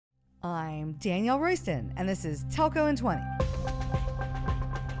I'm Danielle Royston, and this is Telco in 20.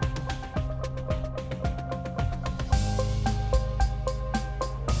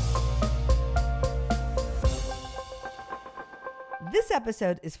 This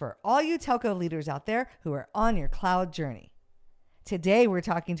episode is for all you telco leaders out there who are on your cloud journey. Today, we're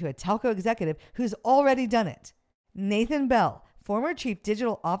talking to a telco executive who's already done it. Nathan Bell, former Chief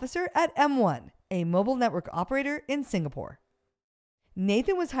Digital Officer at M1, a mobile network operator in Singapore.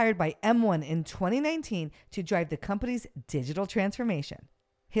 Nathan was hired by M1 in 2019 to drive the company's digital transformation.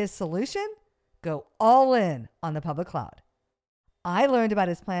 His solution? Go all in on the public cloud. I learned about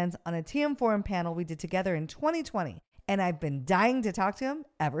his plans on a TM Forum panel we did together in 2020, and I've been dying to talk to him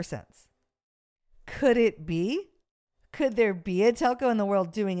ever since. Could it be? Could there be a telco in the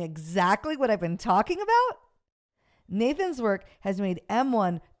world doing exactly what I've been talking about? Nathan's work has made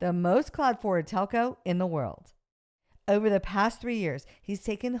M1 the most cloud-forward telco in the world. Over the past 3 years, he's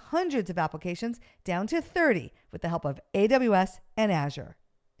taken hundreds of applications down to 30 with the help of AWS and Azure.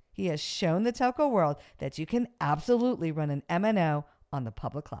 He has shown the telco world that you can absolutely run an MNO on the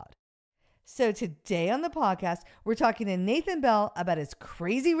public cloud. So today on the podcast, we're talking to Nathan Bell about his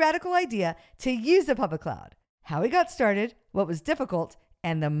crazy radical idea to use the public cloud, how he got started, what was difficult,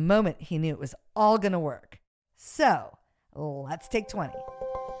 and the moment he knew it was all going to work. So let's take 20.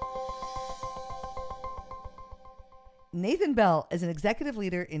 Nathan Bell is an executive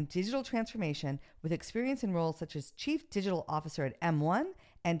leader in digital transformation with experience in roles such as Chief Digital Officer at M1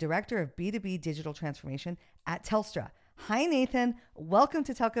 and Director of B2B Digital Transformation at Telstra. Hi, Nathan. Welcome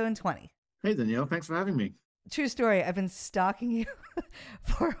to Telco in 20. Hey, Danielle. Thanks for having me. True story. I've been stalking you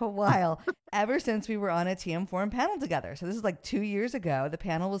for a while, ever since we were on a TM Forum panel together. So this is like 2 years ago. The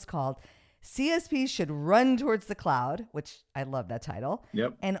panel was called CSPs Should Run Towards the Cloud, which I love that title.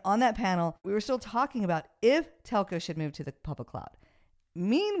 Yep. And on that panel, we were still talking about if telco should move to the public cloud.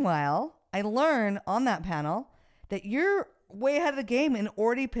 Meanwhile, I learned on that panel that you're way ahead of the game and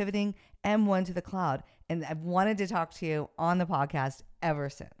already pivoting M1 to the cloud. And I've wanted to talk to you on the podcast ever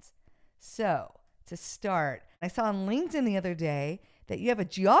since. So to start, I saw on LinkedIn the other day that you have a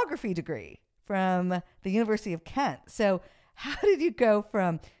geography degree from the University of Kent. So how did you go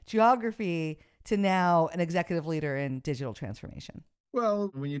from geography to now an executive leader in digital transformation? Well,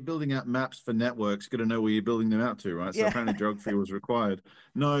 when you're building out maps for networks, you've got to know where you're building them out to, right? So apparently geography was required.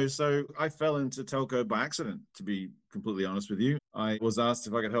 No, so I fell into telco by accident, to be completely honest with you. I was asked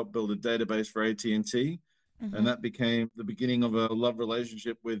if I could help build a database for AT&T. And that became the beginning of a love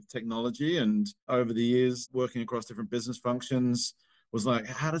relationship with technology. And over the years, working across different business functions, was like,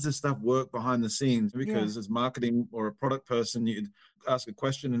 how does this stuff work behind the scenes? Because as marketing or a product person, you'd ask a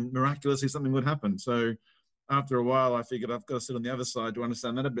question and miraculously something would happen. So after a while, I figured I've got to sit on the other side to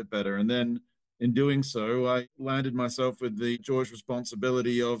understand that a bit better. And then in doing so, I landed myself with the George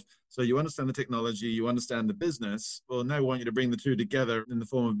responsibility of, so you understand the technology, you understand the business. Well, now I want you to bring the two together in the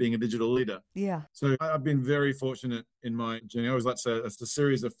form of being a digital leader. Yeah. So I've been very fortunate in my journey. I always like to say it's a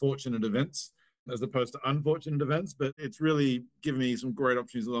series of fortunate events as opposed to unfortunate events, but it's really given me some great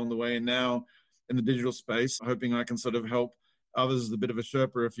opportunities along the way. And now in the digital space, hoping I can sort of help others as a bit of a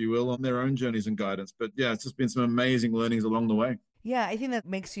Sherpa, if you will, on their own journeys and guidance. But yeah, it's just been some amazing learnings along the way. Yeah, I think that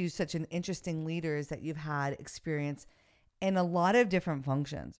makes you such an interesting leader is that you've had experience in a lot of different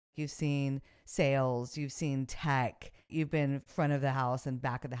functions. You've seen sales, you've seen tech, you've been front of the house and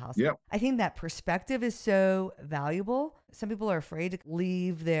back of the house. Yep. I think that perspective is so valuable. Some people are afraid to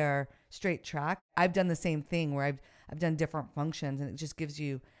leave their straight track. I've done the same thing where I've done different functions, and it just gives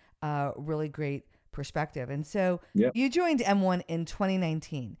you a really great perspective. And so you joined M1 in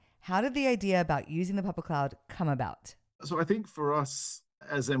 2019. How did the idea about using the public cloud come about? So I think for us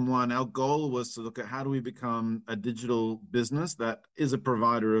as M1, our goal was to look at how do we become a digital business that is a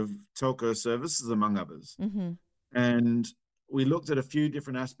provider of telco services, among others. And we looked at a few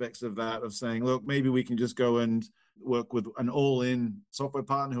different aspects of that, of saying, look, maybe we can just go and work with an all-in software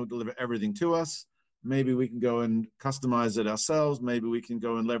partner who will deliver everything to us. Maybe we can go and customize it ourselves. Maybe we can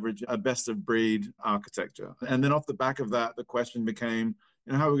go and leverage a best-of-breed architecture. And then off the back of that, the question became,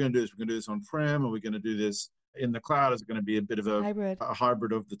 how are we going to do this? We're going to do this on-prem? Are we going to do this in the cloud? Is it going to be a bit of a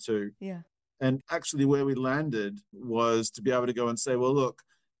hybrid of the two? Yeah. And actually where we landed was to be able to go and say, well, look,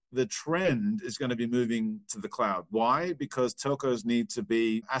 the trend is going to be moving to the cloud. Why? Because telcos need to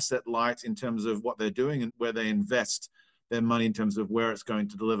be asset light in terms of what they're doing and where they invest their money in terms of where it's going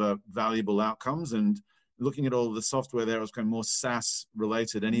to deliver valuable outcomes. And looking at all the software there, it was kind of more SaaS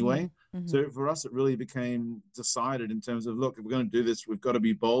related anyway. So for us, it really became decided in terms of, look, if we're going to do this, we've got to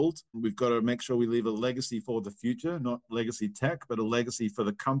be bold. We've got to make sure we leave a legacy for the future, not legacy tech, but a legacy for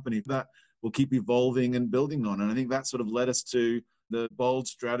the company that will keep evolving and building on. And I think that sort of led us to the bold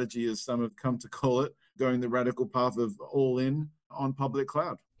strategy, as some have come to call it, going the radical path of all in on public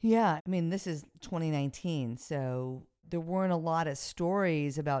cloud. Yeah. I mean, this is 2019. So there weren't a lot of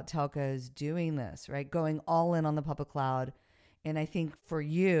stories about telcos doing this, right? Going all in on the public cloud. And I think for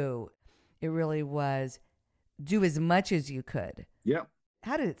you, it really was do as much as you could. Yeah.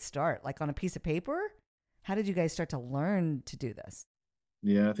 How did it start? Like on a piece of paper? How did you guys start to learn to do this?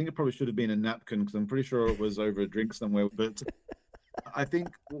 Yeah, I think it probably should have been a napkin because I'm pretty sure it was over a drink somewhere. But I think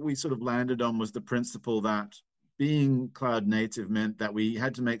what we sort of landed on was the principle that being cloud native meant that we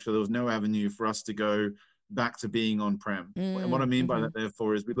had to make sure there was no avenue for us to go back to being on-prem. And what I mean by that,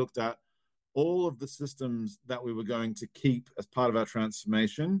 therefore, is we looked at all of the systems that we were going to keep as part of our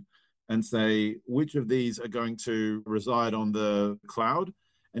transformation and say, which of these are going to reside on the cloud?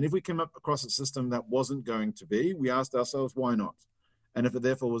 And if we came up across a system that wasn't going to be, we asked ourselves, why not? And if it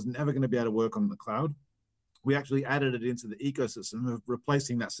therefore was never going to be able to work on the cloud, we actually added it into the ecosystem of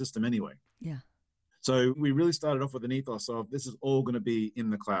replacing that system anyway. Yeah. So we really started off with an ethos of this is all going to be in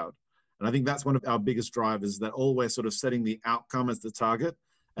the cloud. And I think that's one of our biggest drivers, that always sort of setting the outcome as the target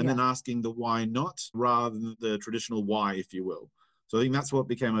and then asking the why not rather than the traditional why, if you will. So I think that's what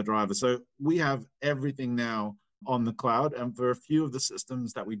became a driver. So we have everything now on the cloud. And for a few of the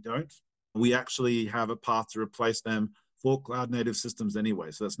systems that we don't, we actually have a path to replace them for cloud native systems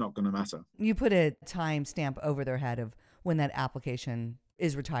anyway. So that's not going to matter. You put a time stamp over their head of when that application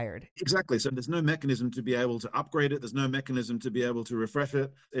is retired. Exactly. So there's no mechanism to be able to upgrade it. There's no mechanism to be able to refresh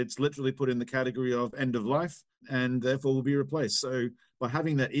it. It's literally put in the category of end of life and therefore will be replaced. So by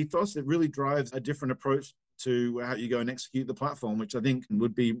having that ethos, it really drives a different approach to how you go and execute the platform, which I think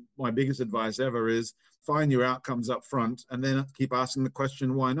would be my biggest advice ever is find your outcomes up front and then keep asking the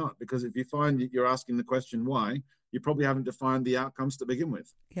question, why not? Because if you find that you're asking the question, why, you probably haven't defined the outcomes to begin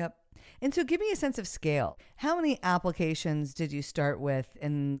with. Yep. And so give me a sense of scale. How many applications did you start with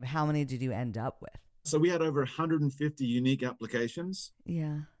and how many did you end up with? So we had over 150 unique applications.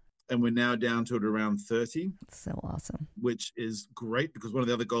 Yeah. And we're now down to around 30. That's so awesome. Which is great because one of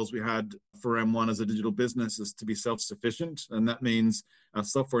the other goals we had for M1 as a digital business is to be self-sufficient. And that means our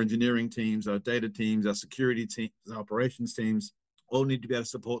software engineering teams, our data teams, our security teams, our operations teams all need to be able to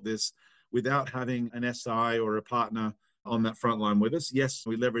support this without having an SI or a partner on that front line with us. Yes,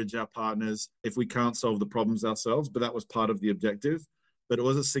 we leverage our partners if we can't solve the problems ourselves, but that was part of the objective. But it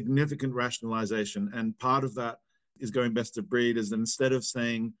was a significant rationalization. And part of that is going best of breed is that instead of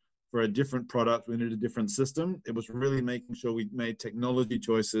saying for a different product, we need a different system, it was really making sure we made technology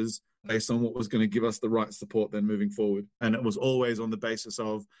choices based on what was going to give us the right support then moving forward. And it was always on the basis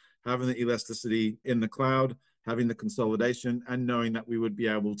of having the elasticity in the cloud, having the consolidation, and knowing that we would be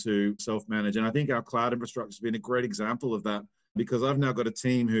able to self-manage. And I think our cloud infrastructure has been a great example of that, because I've now got a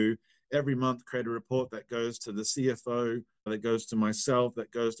team who every month create a report that goes to the CFO, that goes to myself,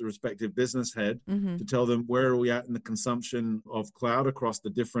 that goes to respective business head to tell them where are we at in the consumption of cloud across the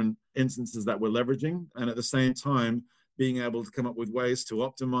different instances that we're leveraging. And at the same time, being able to come up with ways to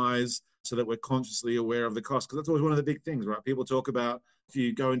optimize so that we're consciously aware of the cost. Because that's always one of the big things, right? People talk about if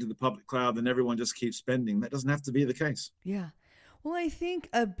you go into the public cloud, then everyone just keeps spending. That doesn't have to be the case. Yeah. Well, I think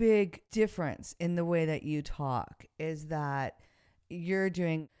a big difference in the way that you talk is that you're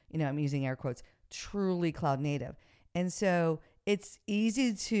doing, I'm using air quotes, truly cloud native. And so it's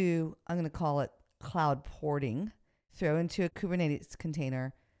easy to, I'm going to call it cloud porting, throw into a Kubernetes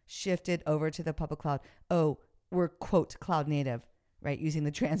container, shift it over to the public cloud. Oh, we're, quote, cloud native, right? Using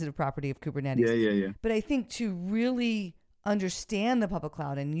the transitive property of Kubernetes. Yeah. But I think to really understand the public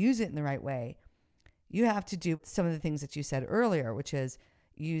cloud and use it in the right way, you have to do some of the things that you said earlier, which is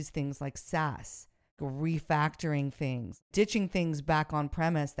use things like SaaS, refactoring things, ditching things back on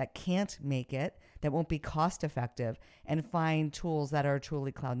premise that can't make it, that won't be cost effective, and find tools that are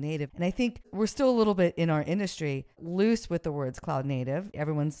truly cloud native. And I think we're still a little bit in our industry loose with the words cloud native.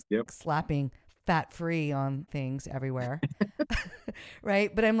 Everyone's slapping fat free on things everywhere.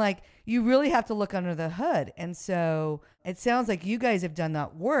 Right? But I'm like, you really have to look under the hood. And so it sounds like you guys have done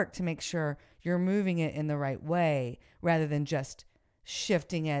that work to make sure you're moving it in the right way rather than just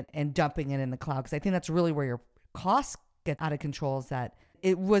shifting it and dumping it in the cloud. Because I think that's really where your costs get out of control, is that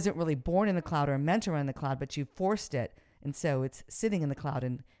it wasn't really born in the cloud or meant to run in the cloud, but you forced it. And so it's sitting in the cloud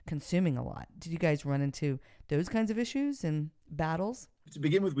and consuming a lot. Did you guys run into those kinds of issues and battles? To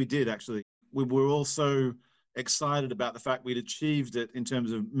begin with, we did actually. We were also excited about the fact we'd achieved it in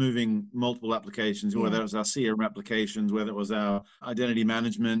terms of moving multiple applications, whether it was our CRM applications, whether it was our identity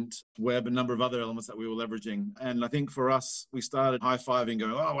management, web, a number of other elements that we were leveraging. And I think for us, we started high-fiving,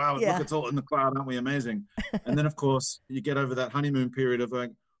 going, oh, wow, look, it's all in the cloud, aren't we amazing? And then, of course, you get over that honeymoon period of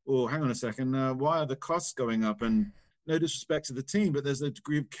like, oh, hang on a second, why are the costs going up? And no disrespect to the team, but there's a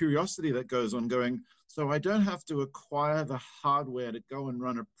degree of curiosity that goes on going, so I don't have to acquire the hardware to go and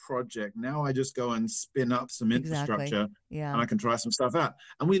run a project. Now I just go and spin up some infrastructure Yeah. and I can try some stuff out.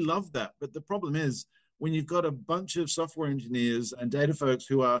 And we love that. But the problem is when you've got a bunch of software engineers and data folks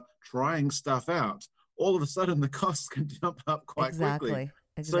who are trying stuff out, all of a sudden the costs can jump up quite quickly.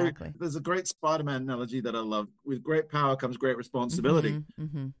 Exactly. So there's a great Spider-Man analogy that I love. With great power comes great responsibility.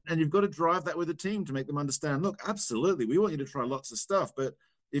 And you've got to drive that with a team to make them understand, look, absolutely, we want you to try lots of stuff, but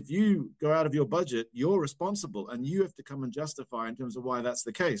if you go out of your budget, you're responsible and you have to come and justify in terms of why that's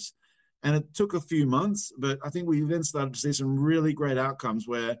the case. And it took a few months, but I think we then started to see some really great outcomes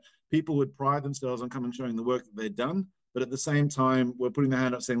where people would pride themselves on coming and showing the work that they'd done. But at the same time, we're putting their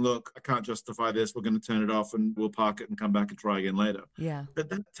hand up saying, look, I can't justify this. We're going to turn it off and we'll park it and come back and try again later. Yeah. But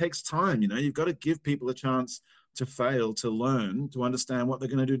that takes time. You've got to give people a chance to fail, to learn, to understand what they're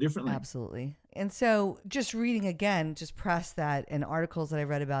going to do differently. Absolutely. And so just reading again, just press that in articles that I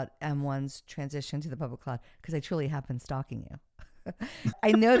read about M1's transition to the public cloud, because I truly have been stalking you.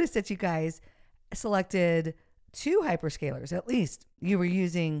 I noticed that you guys selected 2 hyperscalers, at least. You were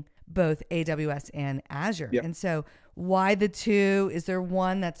using both AWS and Azure. Yep. And so why the 2? Is there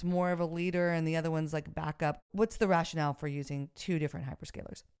one that's more of a leader and the other one's like backup? What's the rationale for using 2 different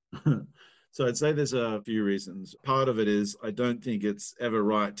hyperscalers? So I'd say there's a few reasons. Part of it is I don't think it's ever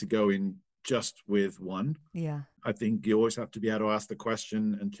right to go in just with one. Yeah. I think you always have to be able to ask the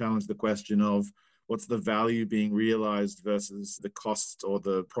question and challenge the question of what's the value being realized versus the cost or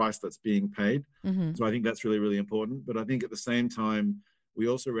the price that's being paid. So I think that's really, really important. But I think at the same time, we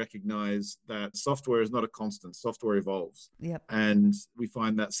also recognize that software is not a constant. Software evolves. Yep. And we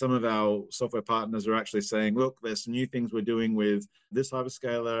find that some of our software partners are actually saying, look, there's some new things we're doing with this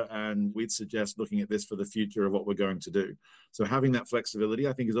hyperscaler, and we'd suggest looking at this for the future of what we're going to do. So having that flexibility,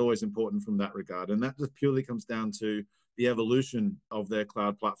 I think, is always important from that regard. And that just purely comes down to the evolution of their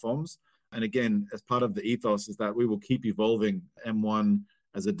cloud platforms. And again, as part of the ethos is that we will keep evolving M1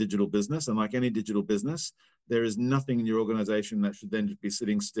 as a digital business. And like any digital business, there is nothing in your organization that should then just be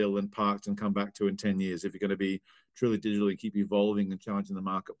sitting still and parked and come back to in 10 years if you're going to be truly digitally keep evolving and challenging the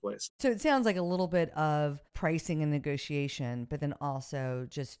marketplace. So it sounds like a little bit of pricing and negotiation, but then also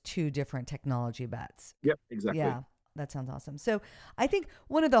just 2 different technology bets. Yep, exactly. Yeah, that sounds awesome. So I think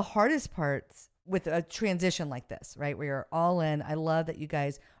one of the hardest parts with a transition like this, right, where you're all in, I love that you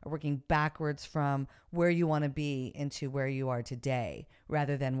guys are working backwards from where you want to be into where you are today,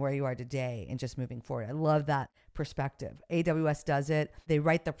 rather than where you are today and just moving forward. I love that perspective. AWS does it. They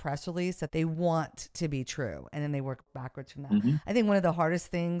write the press release that they want to be true, and then they work backwards from that. I think one of the hardest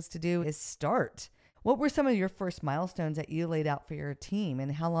things to do is start. What were some of your first milestones that you laid out for your team,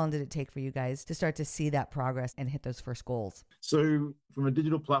 and how long did it take for you guys to start to see that progress and hit those first goals? So from a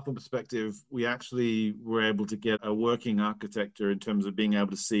digital platform perspective, we actually were able to get a working architecture in terms of being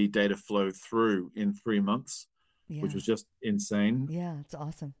able to see data flow through in 3 months, which was just insane. Yeah, it's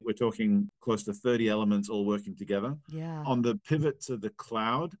awesome. We're talking close to 30 elements all working together. Yeah. On the pivot to the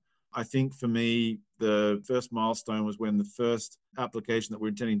cloud, I think for me, the first milestone was when the first application that we're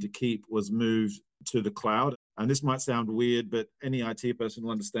intending to keep was moved to the cloud. And this might sound weird, but any IT person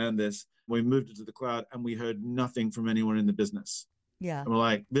will understand this. We moved it to the cloud and we heard nothing from anyone in the business. Yeah. And we're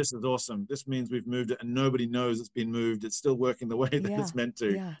like, this is awesome. This means we've moved it and nobody knows it's been moved. It's still working the way that it's meant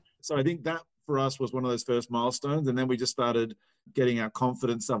to. Yeah. So I think that for us was one of those first milestones. And then we just started getting our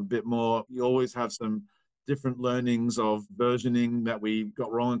confidence up a bit more. You always have some different learnings of versioning that we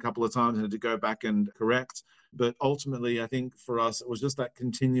got wrong a couple of times and had to go back and correct. But ultimately, I think for us, it was just that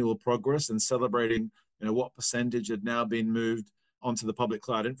continual progress and celebrating, what percentage had now been moved onto the public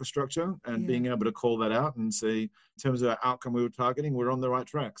cloud infrastructure and being able to call that out and see in terms of our outcome we were targeting, we're on the right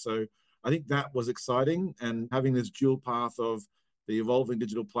track. So I think that was exciting, and having this dual path of the evolving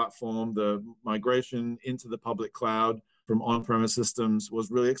digital platform, the migration into the public cloud from on-premise systems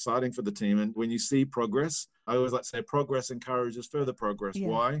was really exciting for the team. And when you see progress, I always like to say progress encourages further progress. Yeah.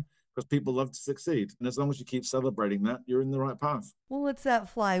 Why? Because people love to succeed. And as long as you keep celebrating that, you're in the right path. Well, it's that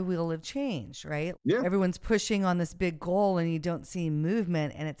flywheel of change, right? Yeah. Everyone's pushing on this big goal and you don't see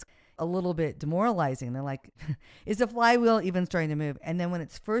movement, and it's a little bit demoralizing. They're like, is the flywheel even starting to move? And then when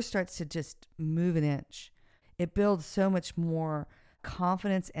it first starts to just move an inch, it builds so much more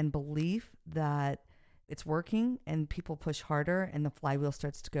confidence and belief that it's working, and people push harder and the flywheel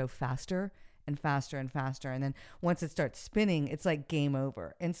starts to go faster and faster and faster. And then once it starts spinning, it's like game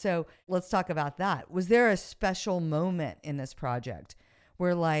over. And so let's talk about that. Was there a special moment in this project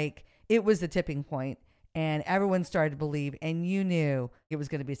where like it was the tipping point and everyone started to believe and you knew it was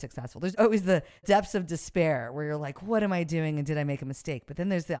going to be successful? There's always the depths of despair where you're like, what am I doing? And did I make a mistake? But then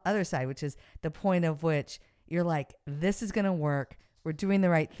there's the other side, which is the point of which you're like, this is going to work. We're doing the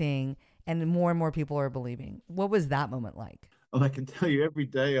right thing. And more people are believing. What was that moment like? Well, I can tell you every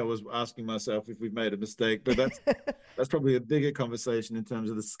day I was asking myself if we've made a mistake, but that's probably a bigger conversation in terms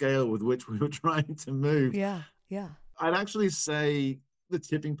of the scale with which we were trying to move. Yeah. Yeah. I'd actually say the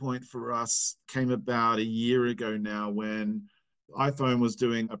tipping point for us came about a year ago now when iPhone was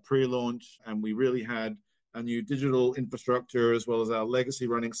doing a pre-launch and we really had a new digital infrastructure as well as our legacy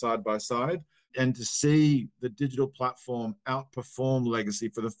running side by side. And to see the digital platform outperform legacy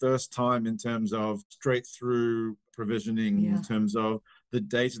for the first time in terms of straight through provisioning, in terms of the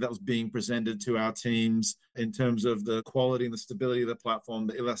data that was being presented to our teams, in terms of the quality and the stability of the platform,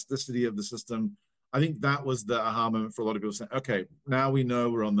 the elasticity of the system. I think that was the aha moment for a lot of people saying, okay, now we know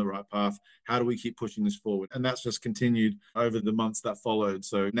we're on the right path. How do we keep pushing this forward? And that's just continued over the months that followed.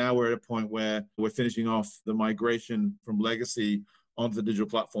 So now we're at a point where we're finishing off the migration from legacy onto the digital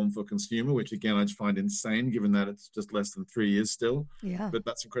platform for consumer, which again, I just find insane given that it's just less than 3 years still. Yeah. But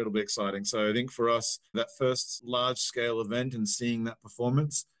that's incredibly exciting. So I think for us, that first large scale event and seeing that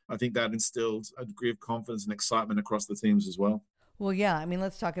performance, I think that instilled a degree of confidence and excitement across the teams as well. Well, yeah. I mean,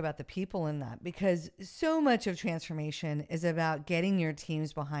 let's talk about the people in that, because so much of transformation is about getting your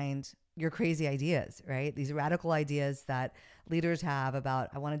teams behind your crazy ideas, right? These radical ideas that leaders have about,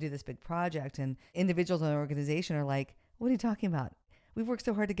 I want to do this big project, and individuals in an organization are like, what are you talking about? We've worked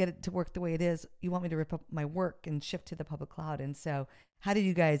so hard to get it to work the way it is. You want me to rip up my work and shift to the public cloud? And so how did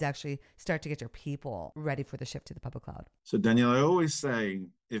you guys actually start to get your people ready for the shift to the public cloud? So Danielle, I always say,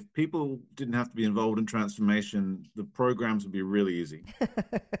 if people didn't have to be involved in transformation, the programs would be really easy.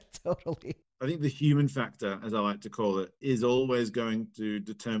 Totally. I think the human factor, as I like to call it, is always going to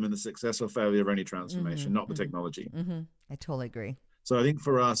determine the success or failure of any transformation, not the technology. I totally agree. So I think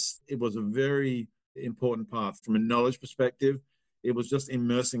for us, it was a very important part from a knowledge perspective. It was just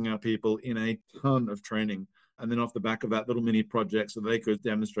immersing our people in a ton of training. And then off the back of that, little mini projects so they could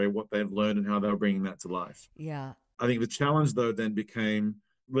demonstrate what they've learned and how they were bringing that to life. Yeah. I think the challenge, though, then became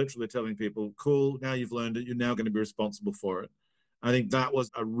literally telling people, cool, now you've learned it, you're now going to be responsible for it. I think that was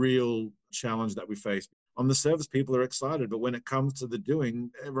a real challenge that we faced. On the surface, people are excited, but when it comes to the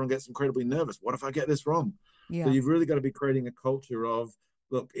doing, everyone gets incredibly nervous. What if I get this wrong? Yeah. So you've really got to be creating a culture of,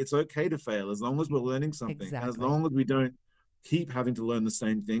 look, it's okay to fail as long as we're learning something. Exactly. As long as we don't keep having to learn the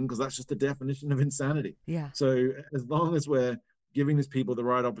same thing, because that's just the definition of insanity. Yeah. So as long as we're giving these people the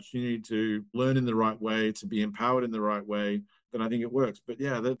right opportunity to learn in the right way, to be empowered in the right way, then I think it works. But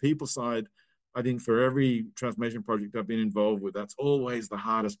yeah, the people side, I think for every transformation project I've been involved with, that's always the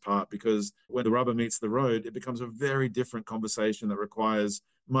hardest part, because when the rubber meets the road, it becomes a very different conversation that requires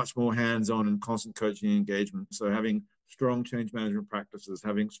much more hands-on and constant coaching and engagement. So having strong change management practices,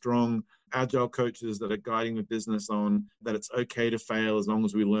 having strong agile coaches that are guiding the business on that it's okay to fail as long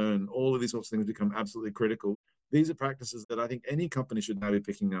as we learn, all of these sorts of things become absolutely critical. These are practices that I think any company should now be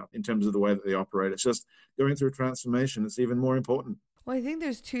picking up in terms of the way that they operate. It's just going through a transformation that's even more important. Well, I think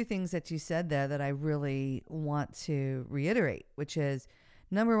there's two things that you said there that I really want to reiterate, which is,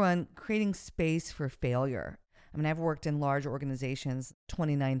 number one, creating space for failure. I mean, I've worked in large organizations,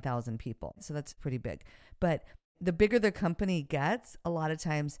 29,000 people, so that's pretty big. But the bigger the company gets, a lot of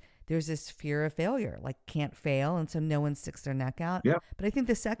times there's this fear of failure, like can't fail, and so no one sticks their neck out. Yeah. But I think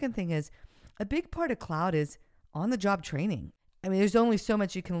the second thing is, a big part of cloud is on-the-job training. I mean, there's only so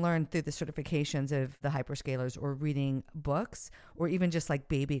much you can learn through the certifications of the hyperscalers or reading books or even just like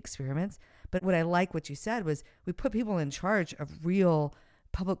baby experiments. But what I like what you said was we put people in charge of real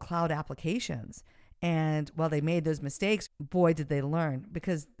public cloud applications. And while they made those mistakes, boy, did they learn,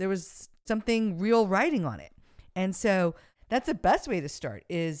 because there was something real writing on it. And so that's the best way to start,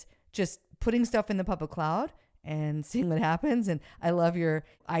 is just putting stuff in the public cloud and seeing what happens. And I love your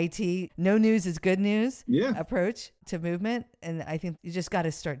IT, no news is good news approach to movement. And I think you just got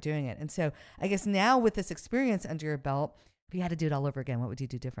to start doing it. And so I guess now with this experience under your belt, if you had to do it all over again, what would you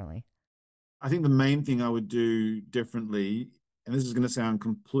do differently? I think the main thing I would do differently, and this is going to sound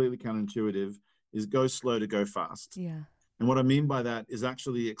completely counterintuitive, is go slow to go fast. Yeah. And what I mean by that is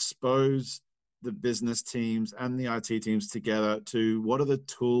actually expose the business teams and the IT teams together to what are the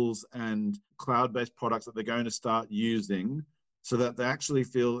tools and cloud-based products that they're going to start using, so that they actually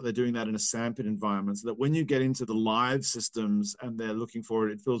feel that they're doing that in a sandpit environment, so that when you get into the live systems and they're looking for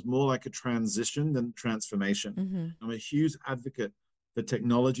it, it feels more like a transition than transformation. Mm-hmm. I'm a huge advocate for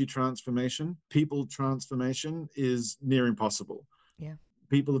technology transformation. People transformation is near impossible. Yeah.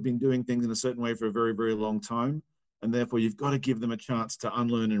 People have been doing things in a certain way for a very, very long time. And therefore, you've got to give them a chance to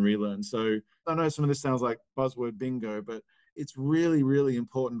unlearn and relearn. So I know some of this sounds like buzzword bingo, but it's really, really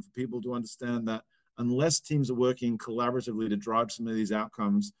important for people to understand that unless teams are working collaboratively to drive some of these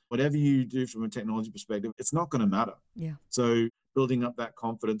outcomes, whatever you do from a technology perspective, it's not going to matter. Yeah. So building up that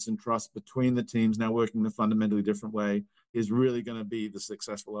confidence and trust between the teams now working in a fundamentally different way is really going to be the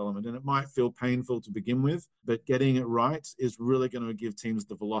successful element. And it might feel painful to begin with, but getting it right is really going to give teams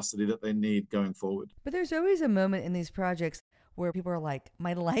the velocity that they need going forward. But there's always a moment in these projects where people are like,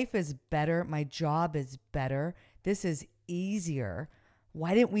 my life is better, my job is better, this is easier.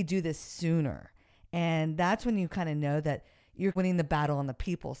 Why didn't we do this sooner? And that's when you kind of know that you're winning the battle on the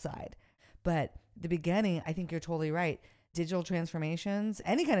people side. But the beginning, I think you're totally right. Digital transformations,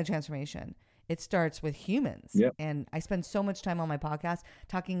 any kind of transformation, it starts with humans. Yep. And I spend so much time on my podcast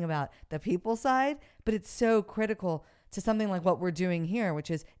talking about the people side, but it's so critical to something like what we're doing here, which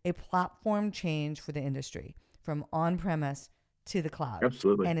is a platform change for the industry from on-premise to the cloud.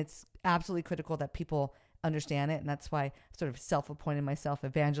 Absolutely. And it's absolutely critical that people understand it. And that's why I've sort of self-appointed myself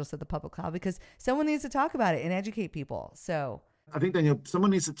evangelist of the public cloud, because someone needs to talk about it and educate people. So I think, Danielle, someone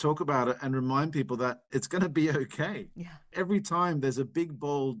needs to talk about it and remind people that it's going to be okay. yeah. Every time there's a big,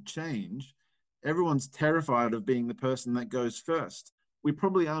 bold change, everyone's terrified of being the person that goes first. We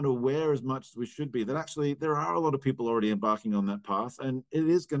probably aren't aware as much as we should be that actually there are a lot of people already embarking on that path, and it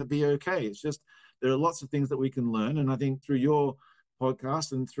is going to be okay. It's just there are lots of things that we can learn. And I think through your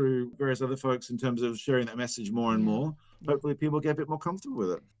podcast and through various other folks in terms of sharing that message more and more, hopefully people get a bit more comfortable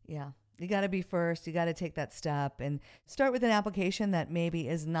with it. Yeah. You got to be first. You got to take that step and start with an application that maybe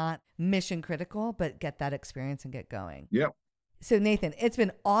is not mission critical, but get that experience and get going. Yep. So Nathan, it's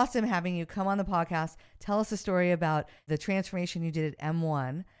been awesome having you come on the podcast. Tell us a story about the transformation you did at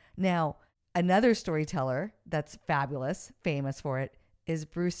M1. Now, another storyteller that's fabulous, famous for it, is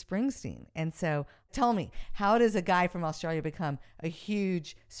Bruce Springsteen. And so tell me, how does a guy from Australia become a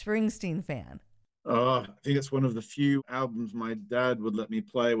huge Springsteen fan? I think it's one of the few albums my dad would let me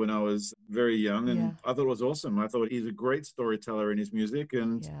play when I was very young. And I thought it was awesome. I thought he's a great storyteller in his music.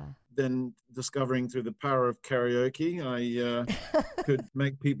 And then discovering through the power of karaoke, I could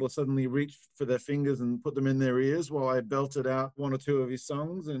make people suddenly reach for their fingers and put them in their ears while I belted out one or two of his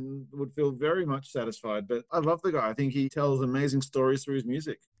songs and would feel very much satisfied. But I love the guy. I think he tells amazing stories through his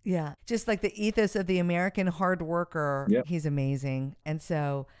music. Yeah. Just like the ethos of the American hard worker. Yep. He's amazing. And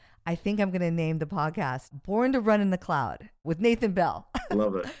so I think I'm going to name the podcast Born to Run in the Cloud with Nathan Bell.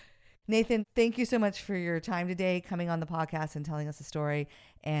 Love it. Nathan, thank you so much for your time today, coming on the podcast and telling us a story,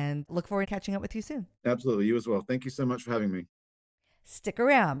 and look forward to catching up with you soon. Absolutely. You as well. Thank you so much for having me. Stick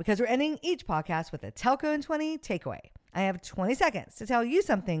around because we're ending each podcast with a Telco in 20 takeaway. I have 20 seconds to tell you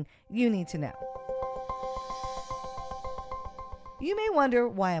something you need to know. You may wonder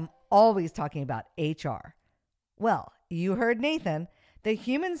why I'm always talking about HR. Well, you heard Nathan. The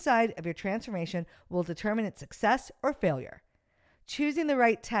human side of your transformation will determine its success or failure. Choosing the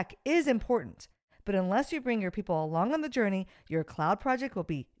right tech is important, but unless you bring your people along on the journey, your cloud project will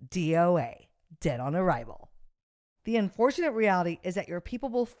be DOA, dead on arrival. The unfortunate reality is that your people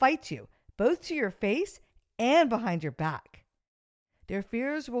will fight you, both to your face and behind your back. Their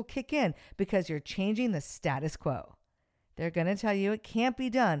fears will kick in because you're changing the status quo. They're going to tell you it can't be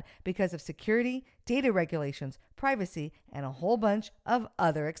done because of security, data regulations, privacy, and a whole bunch of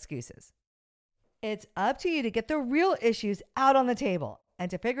other excuses. It's up to you to get the real issues out on the table and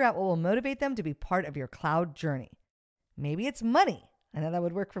to figure out what will motivate them to be part of your cloud journey. Maybe it's money. I know that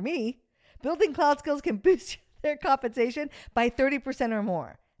would work for me. Building cloud skills can boost their compensation by 30% or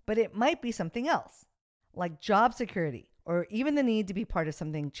more, but it might be something else, like job security or even the need to be part of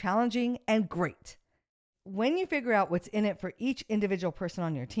something challenging and great. When you figure out what's in it for each individual person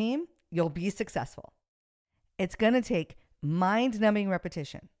on your team, you'll be successful. It's going to take mind-numbing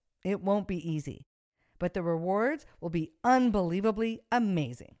repetition. It won't be easy, but the rewards will be unbelievably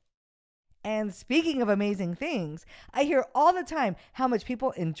amazing. And speaking of amazing things, I hear all the time how much people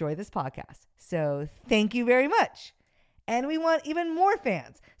enjoy this podcast. So thank you very much. And we want even more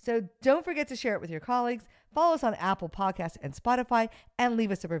fans. So don't forget to share it with your colleagues. Follow us on Apple Podcasts and Spotify and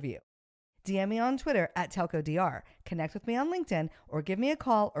leave us a review. DM me on Twitter at TelcoDR, connect with me on LinkedIn, or give me a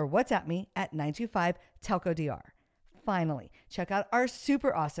call or WhatsApp me at 925-TELCO-DR. Finally, check out our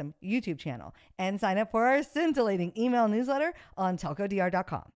super awesome YouTube channel and sign up for our scintillating email newsletter on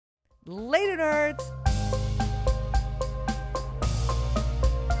telcodr.com. Later, nerds!